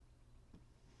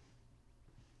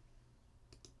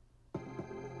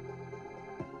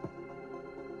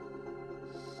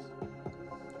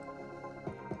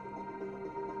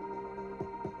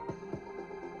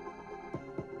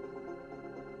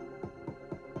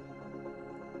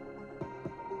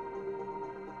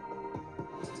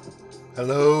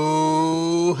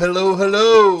Hello, hello,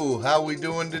 hello. How we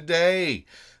doing today?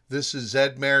 This is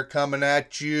Ed Mayer coming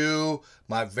at you.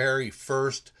 My very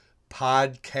first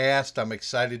podcast. I'm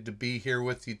excited to be here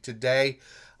with you today.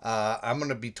 I'm going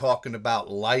to be talking about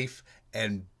life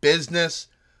and business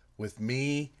with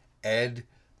me, Ed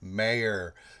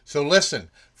Mayer. So listen,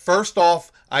 first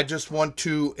off, I just want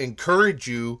to encourage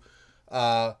you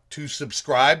to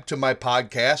subscribe to my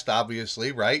podcast.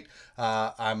 Obviously, right?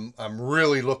 I'm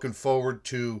really looking forward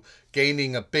to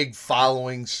gaining a big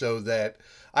following so that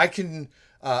I can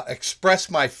express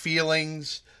my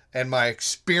feelings and my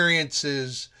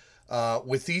experiences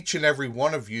with each and every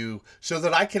one of you, so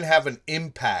that I can have an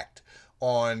impact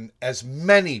on as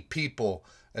many people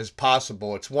as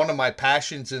possible. It's one of my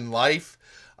passions in life.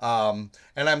 And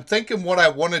I'm thinking what I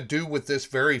want to do with this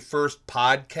very first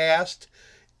podcast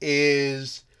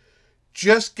is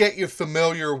just get you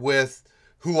familiar with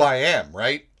who I am,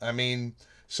 right? I mean,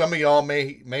 some of y'all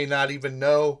may not even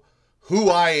know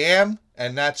who I am,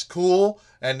 and that's cool,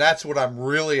 and that's what I'm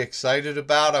really excited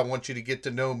about. I want you to get to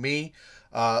know me,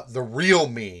 the real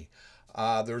me.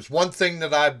 There's one thing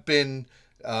that I've been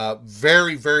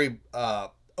very, very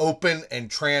open and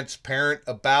transparent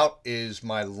about is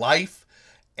my life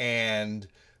and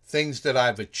things that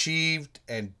I've achieved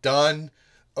and done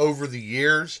over the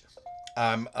years.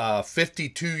 I'm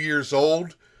 52 years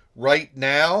old right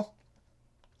now,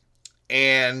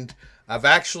 and I've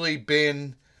actually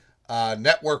been a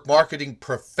network marketing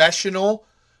professional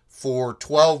for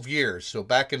 12 years. So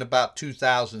back in about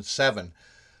 2007.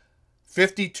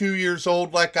 52 years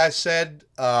old, like I said.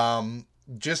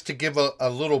 Just to give a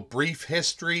little brief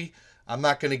history, I'm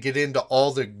not going to get into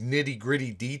all the nitty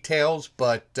gritty details,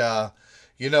 but,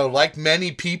 like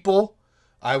many people,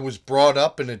 I was brought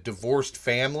up in a divorced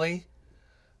family.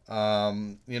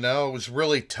 It was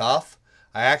really tough.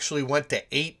 I actually went to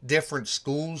 8 different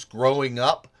schools growing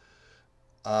up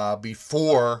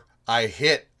before I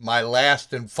hit my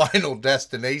last and final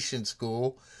destination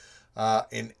school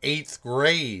in 8th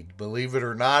grade. Believe it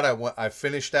or not, I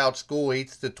finished out school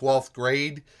 8th to 12th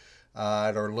grade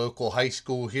at our local high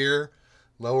school here,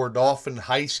 Lower Dauphin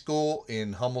High School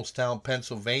in Hummelstown,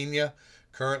 Pennsylvania.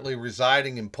 Currently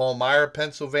residing in Palmyra,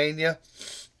 Pennsylvania.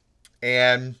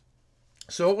 And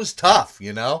so it was tough,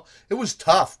 It was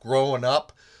tough growing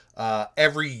up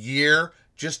every year,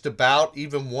 just about,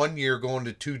 even one year going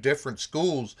to 2 different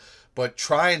schools, but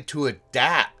trying to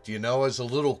adapt, as a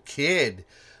little kid,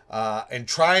 and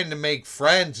trying to make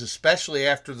friends, especially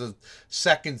after the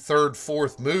second, third,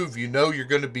 fourth move. You're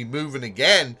going to be moving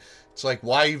again. It's like,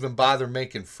 why even bother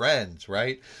making friends,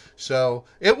 right? So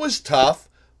it was tough,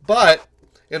 but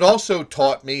it also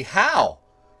taught me how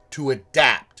to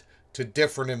adapt to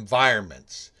different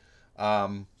environments.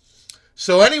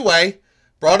 So anyway,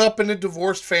 brought up in a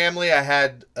divorced family. I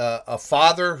had a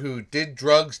father who did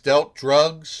drugs, dealt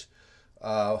drugs,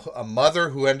 a mother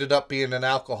who ended up being an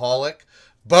alcoholic,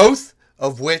 both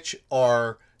of which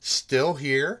are still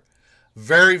here.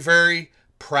 Very, very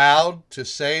proud to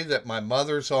say that my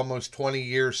mother's almost 20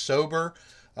 years sober,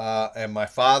 and my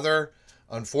father,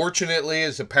 unfortunately,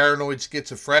 is a paranoid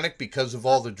schizophrenic because of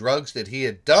all the drugs that he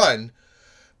had done.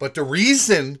 But the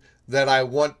reason that I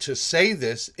want to say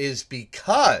this is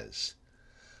because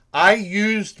I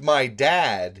used my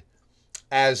dad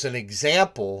as an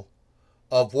example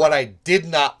of what I did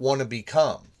not want to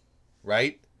become,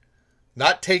 right?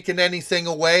 Not taking anything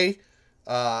away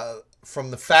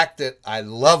from the fact that I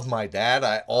love my dad.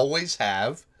 I always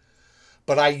have.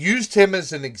 But I used him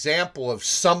as an example of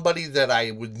somebody that I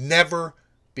would never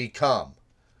become,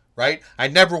 right? I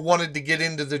never wanted to get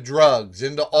into the drugs,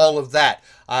 into all of that.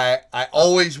 I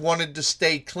always wanted to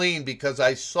stay clean because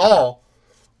I saw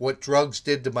what drugs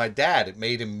did to my dad. It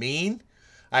made him mean.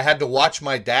 I had to watch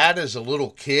my dad as a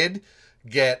little kid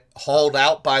get hauled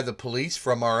out by the police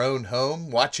from our own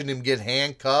home, watching him get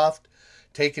handcuffed,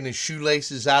 taking his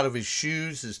shoelaces out of his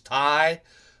shoes, his tie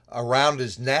around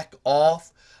his neck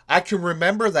off. I can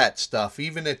remember that stuff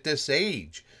even at this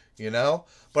age,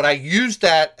 But I used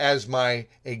that as my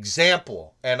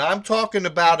example. And I'm talking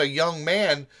about a young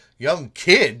man, young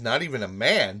kid, not even a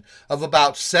man, of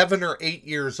about 7 or 8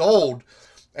 years old.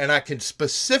 And I can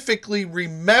specifically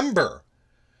remember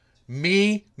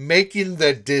me making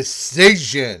the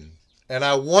decision. And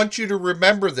I want you to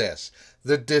remember this.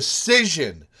 The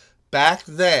decision back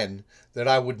then that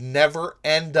I would never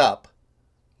end up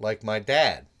like my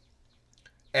dad.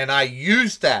 And I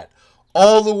used that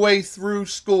all the way through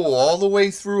school, all the way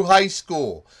through high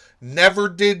school. Never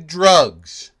did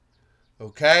drugs.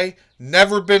 Okay?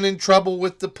 Never been in trouble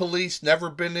with the police, never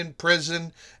been in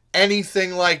prison,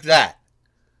 anything like that.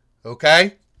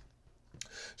 Okay?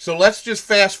 So let's just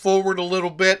fast forward a little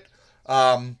bit.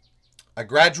 I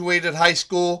graduated high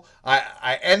school.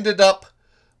 I ended up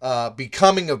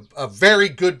becoming a very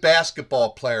good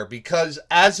basketball player because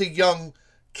as a young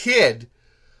kid,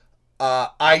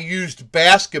 I used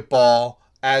basketball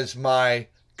as my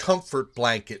comfort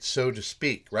blanket, so to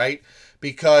speak, right?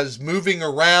 Because moving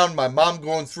around, my mom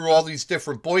going through all these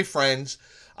different boyfriends,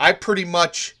 I pretty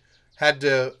much had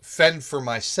to fend for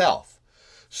myself.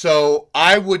 So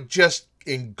I would just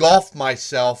engulf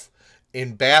myself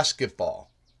in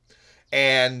basketball.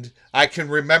 And I can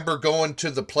remember going to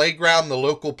the playground, the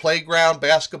local playground,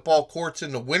 basketball courts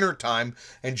in the wintertime,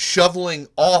 and shoveling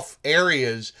off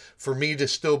areas for me to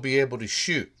still be able to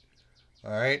shoot.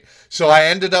 All right. So I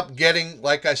ended up getting,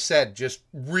 like I said, just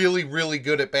really, really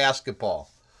good at basketball.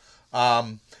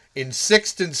 In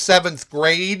sixth and seventh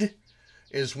grade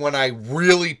is when I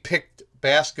really picked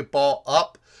basketball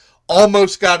up.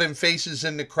 Almost got in Faces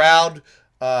in the Crowd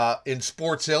in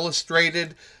Sports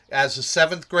Illustrated. As a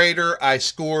seventh grader, I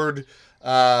scored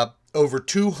over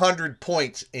 200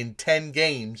 points in 10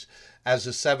 games as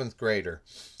a seventh grader.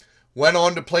 Went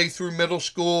on to play through middle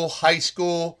school, high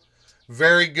school,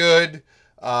 very good.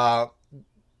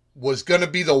 Was going to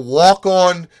be the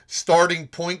walk-on starting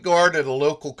point guard at a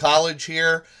local college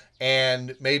here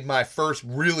and made my first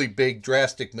really big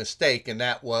drastic mistake, and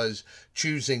that was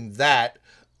choosing that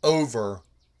over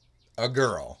a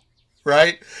girl,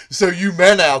 right? So you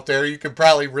men out there, you can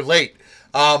probably relate.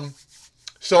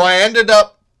 So I ended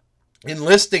up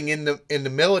enlisting in the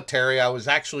military. I was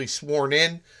actually sworn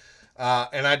in,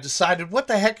 and I decided, what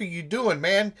the heck are you doing,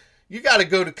 man? You got to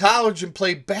go to college and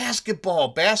play basketball.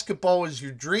 Basketball is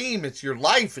your dream. It's your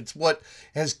life. It's what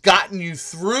has gotten you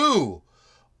through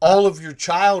all of your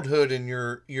childhood and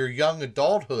your young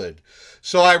adulthood.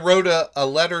 So I wrote a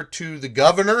letter to the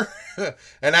governor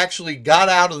and actually got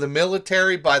out of the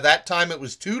military. By that time, it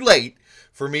was too late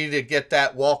for me to get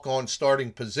that walk-on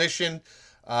starting position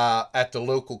at the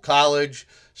local college.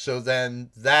 So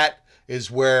then that is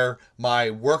where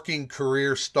my working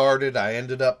career started. I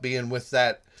ended up being with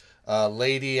that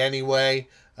lady anyway.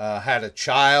 Had a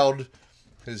child.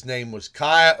 His name was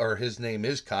Kyle, or his name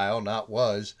is Kyle, not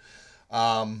was.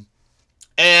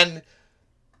 And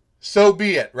so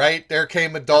be it, right? There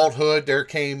came adulthood. There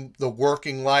came the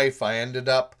working life. I ended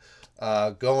up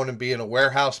going and being a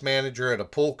warehouse manager at a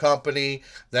pool company.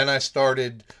 Then I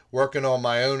started working on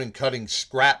my own and cutting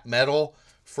scrap metal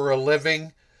for a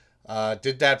living.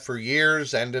 Did that for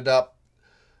years. Ended up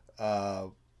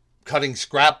cutting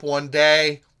scrap one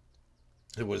day.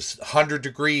 It was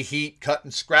 100-degree heat,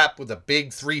 cutting scrap with a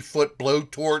big 3-foot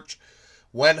blowtorch.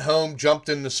 Went home, jumped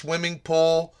in the swimming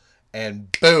pool,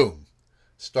 and boom,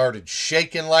 started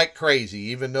shaking like crazy,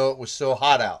 even though it was so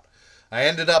hot out. I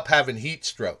ended up having heat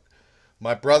stroke.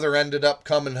 My brother ended up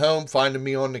coming home, finding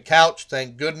me on the couch,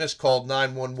 thank goodness, called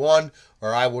 911,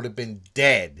 or I would have been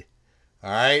dead.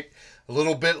 All right? A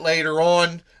little bit later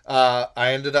on, I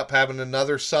ended up having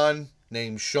another son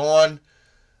named Sean.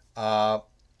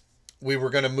 We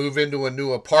were going to move into a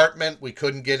new apartment. We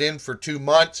couldn't get in for 2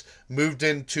 months. Moved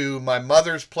into my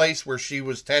mother's place where she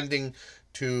was tending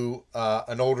to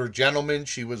an older gentleman.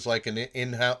 She was like an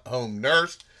in-home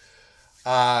nurse.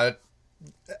 Got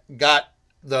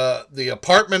the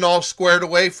apartment all squared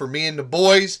away for me and the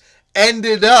boys.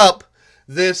 Ended up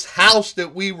this house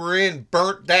that we were in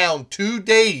burnt down 2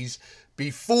 days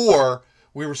before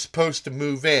we were supposed to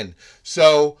move in.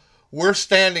 So we're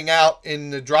standing out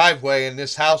in the driveway and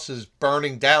this house is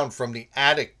burning down from the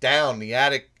attic down. The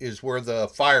attic is where the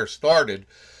fire started.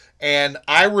 And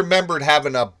I remembered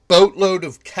having a boatload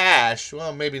of cash.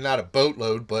 Well, maybe not a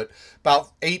boatload, but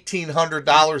about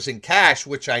 $1,800 in cash,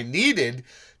 which I needed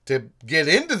to get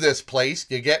into this place,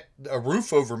 to get a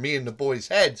roof over me and the boys'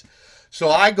 heads. So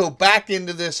I go back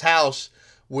into this house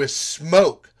with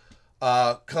smoke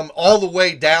come all the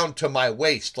way down to my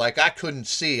waist. Like I couldn't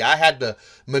see. I had to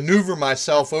maneuver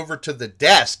myself over to the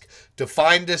desk to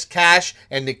find this cash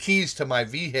and the keys to my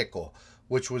vehicle,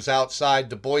 which was outside.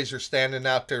 The boys are standing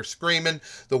out there screaming.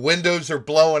 The windows are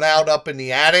blowing out up in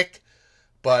the attic.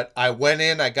 But I went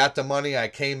in, I got the money, I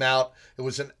came out. It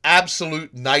was an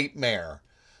absolute nightmare.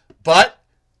 But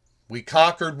we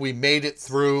conquered, we made it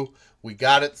through, we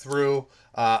got it through.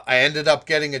 I ended up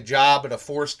getting a job at a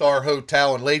 4-star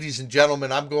hotel. And ladies and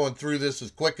gentlemen, I'm going through this as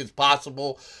quick as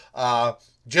possible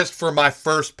just for my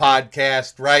first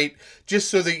podcast, right?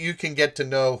 Just so that you can get to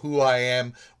know who I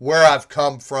am, where I've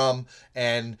come from,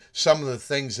 and some of the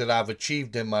things that I've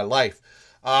achieved in my life.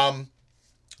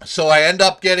 So I end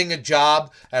up getting a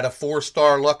job at a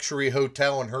 4-star luxury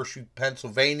hotel in Hershey,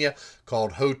 Pennsylvania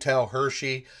called Hotel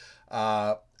Hershey.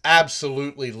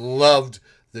 Absolutely loved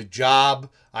the job.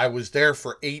 I was there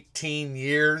for 18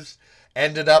 years.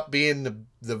 Ended up being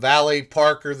the valet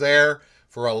parker there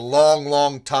for a long,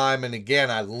 long time. And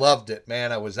again, I loved it,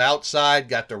 man. I was outside,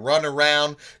 got to run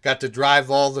around, got to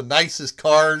drive all the nicest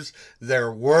cars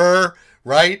there were,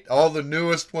 right? All the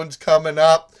newest ones coming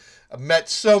up. I met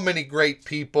so many great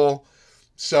people.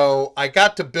 So I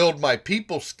got to build my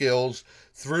people skills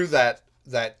through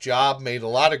that job, made a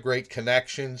lot of great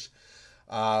connections.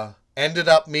 Ended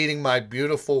up meeting my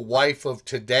beautiful wife of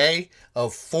today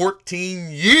of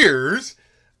 14 years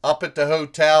up at the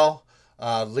hotel,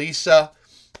 Lisa.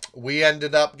 We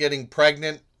ended up getting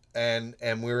pregnant, and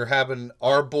we were having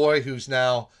our boy, who's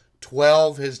now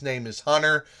 12. His name is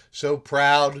Hunter. So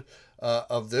proud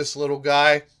of this little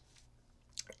guy.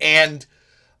 And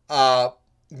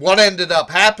what ended up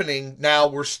happening, now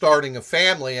we're starting a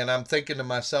family, and I'm thinking to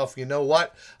myself, you know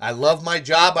what? I love my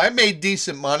job. I made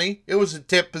decent money. It was a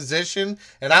tip position,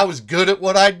 and I was good at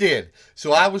what I did.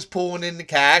 So I was pulling in the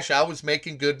cash. I was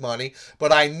making good money,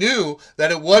 but I knew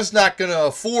that it was not going to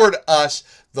afford us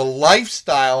the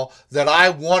lifestyle that I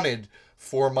wanted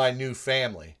for my new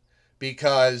family,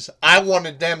 because I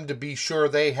wanted them to be sure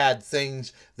they had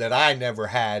things that I never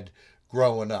had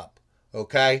growing up.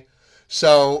 Okay?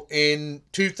 So in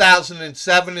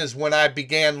 2007 is when I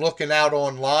began looking out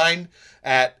online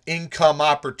at income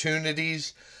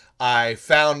opportunities. I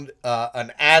found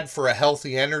an ad for a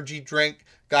healthy energy drink,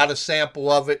 got a sample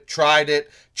of it, tried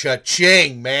it.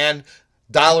 Cha-ching, man.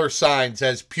 Dollar signs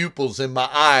as pupils in my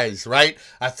eyes, right?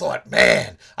 I thought,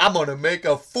 man, I'm going to make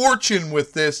a fortune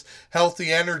with this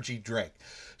healthy energy drink.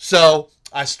 So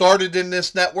I started in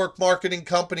this network marketing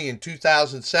company in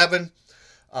 2007.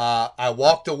 I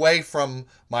walked away from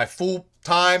my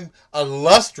full-time,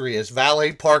 illustrious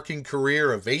valet parking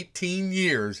career of 18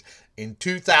 years in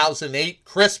 2008,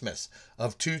 Christmas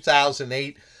of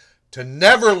 2008, to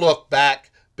never look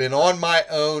back. Been on my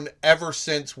own ever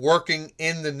since, working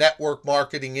in the network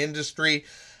marketing industry.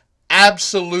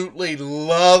 Absolutely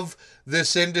love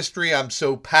this industry. I'm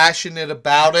so passionate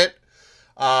about it.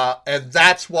 And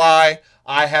that's why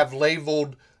I have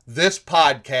labeled this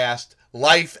podcast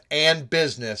Life and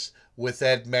Business with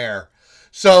Ed Mayer.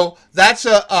 So that's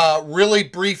a really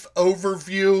brief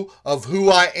overview of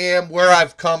who I am, where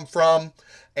I've come from.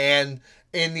 And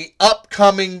in the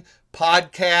upcoming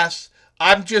podcasts,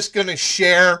 I'm just going to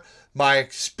share my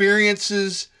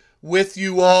experiences with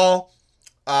you all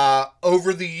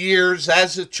over the years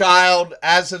as a child,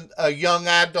 as a young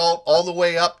adult, all the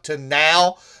way up to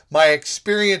now. My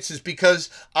experiences, because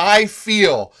I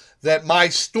feel that my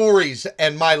stories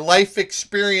and my life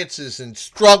experiences and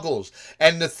struggles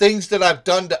and the things that I've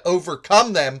done to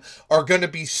overcome them are going to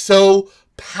be so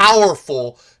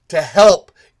powerful to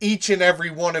help each and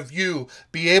every one of you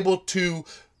be able to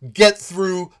get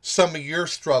through some of your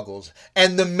struggles.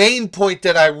 And the main point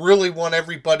that I really want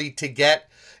everybody to get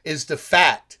is the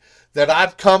fact that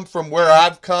I've come from where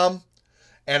I've come,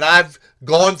 and I've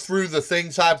gone through the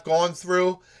things I've gone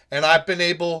through, and I've been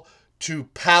able to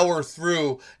power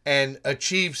through and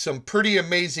achieve some pretty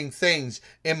amazing things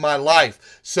in my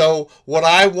life. So what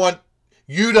I want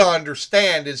you to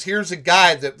understand is, here's a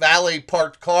guy that valet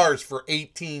parked cars for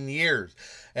 18 years.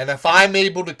 And if I'm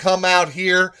able to come out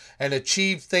here and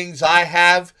achieve things I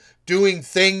have, doing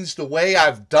things the way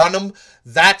I've done them,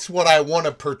 that's what I want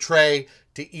to portray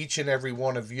to each and every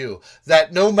one of you.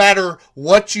 That no matter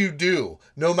what you do,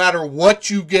 no matter what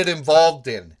you get involved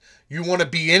in, you want to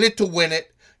be in it to win it.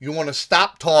 You want to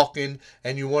stop talking,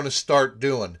 and you want to start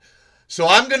doing. So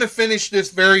I'm going to finish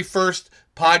this very first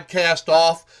podcast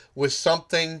off with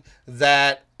something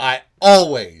that I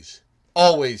always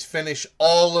finish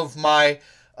all of my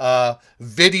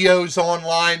videos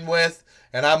online with,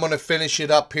 and I'm going to finish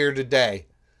it up here today.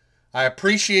 I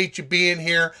appreciate you being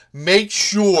here. Make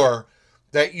sure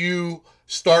that you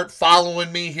start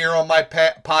following me here on my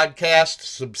podcast.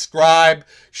 Subscribe,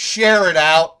 share it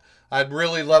out. I'd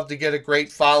really love to get a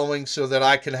great following so that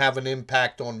I can have an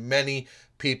impact on many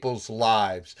people's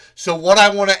lives. So what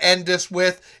I want to end this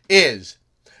with is,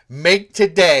 make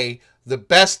today the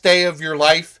best day of your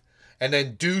life, and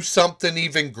then do something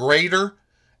even greater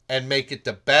and make it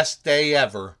the best day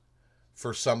ever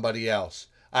for somebody else.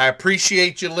 I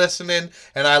appreciate you listening,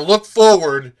 and I look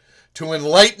forward to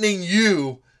enlightening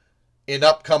you in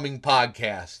upcoming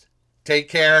podcasts. Take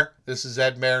care. This is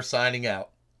Ed Mayer signing out.